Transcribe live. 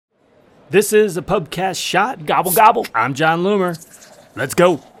This is a PUBCAST shot. Gobble, gobble. I'm John Loomer. Let's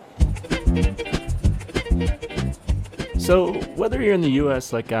go. So, whether you're in the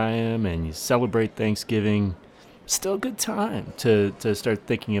U.S. like I am and you celebrate Thanksgiving, still a good time to start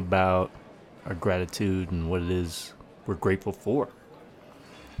thinking about our gratitude and what it is we're grateful for.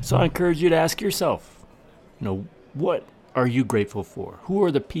 So I encourage you to ask yourself, what are you grateful for? Who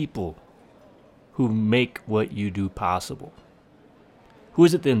are the people who make what you do possible? Who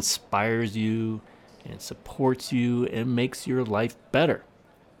is it that inspires you and supports you and makes your life better?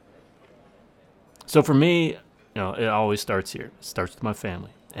 So for me, it always starts here. It starts with my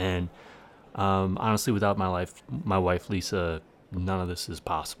family. And honestly, without my wife, Lisa, none of this is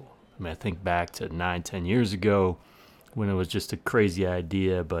possible. I think back to 9-10 years ago when it was just a crazy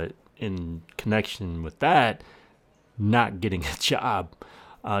idea, but in connection with that, not getting a job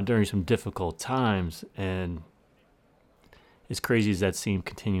during some difficult times. And as crazy as that seemed,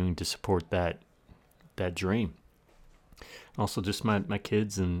 continuing to support that dream. Also, just my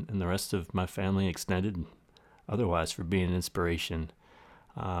kids and the rest of my family, extended and otherwise, for being an inspiration,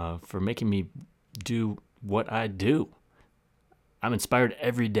 for making me do what I do. I'm inspired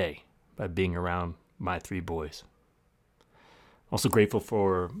every day by being around my 3 boys. Also grateful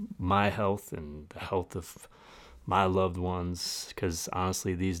for my health and the health of my loved ones, because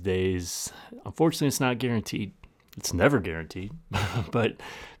honestly, these days, unfortunately, it's not guaranteed. It's never guaranteed, but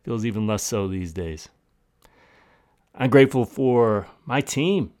feels even less so these days. I'm grateful for my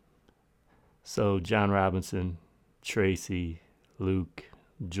team. So John Robinson, Tracy, Luke,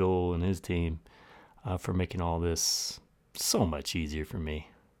 Joel, and his team for making all this so much easier for me.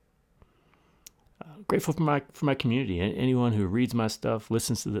 Grateful for my community. Anyone who reads my stuff,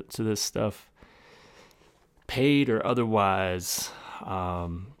 listens to this stuff, paid or otherwise,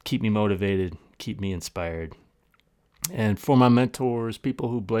 keep me motivated, keep me inspired. And for my mentors, people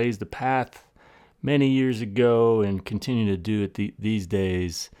who blazed the path many years ago and continue to do it these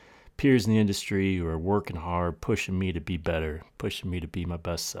days, peers in the industry who are working hard, pushing me to be better, pushing me to be my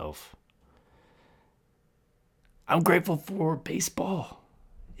best self. I'm grateful for baseball.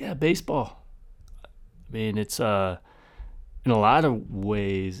 Yeah, baseball. I mean, it's in a lot of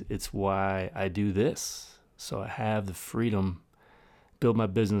ways, it's why I do this. So I have the freedom, build my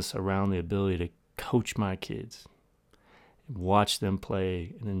business around the ability to coach my kids, watch them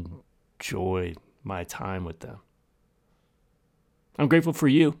play, and enjoy my time with them. I'm grateful for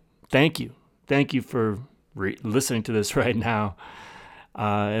you. Thank you. Thank you for listening to this right now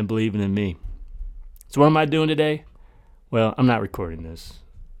and believing in me. So what am I doing today? Well, I'm not recording this.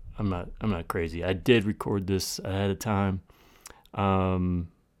 I'm not crazy. I did record this ahead of time. And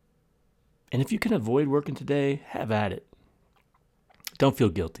if you can avoid working today, have at it. Don't feel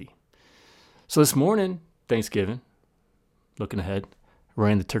guilty. So this morning, Thanksgiving, looking ahead,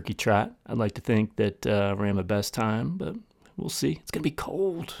 ran the turkey trot. I'd like to think that I ran my best time, but we'll see. It's going to be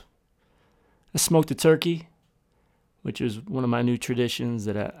cold. I smoked a turkey, which is one of my new traditions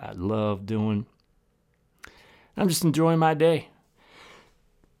that I love doing. I'm just enjoying my day.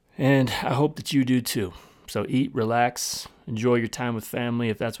 And I hope that you do too. So eat, relax, enjoy your time with family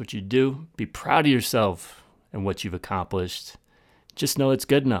if that's what you do. Be proud of yourself and what you've accomplished. Just know it's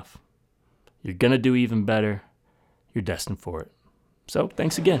good enough. You're going to do even better. You're destined for it. So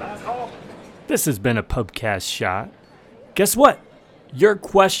thanks again. This has been a PUBCAST shot. Guess what? Your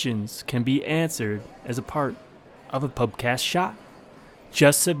questions can be answered as a part of a PUBCAST shot.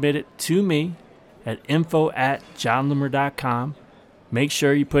 Just submit it to me at info@johnloomer.com. Make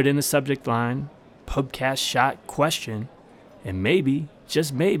sure you put in the subject line, PUBCAST shot question, and maybe,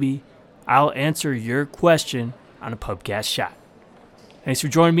 just maybe, I'll answer your question on a PUBCAST shot. Thanks for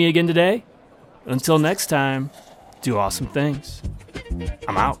joining me again today. Until next time, do awesome things.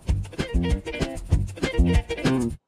 I'm out.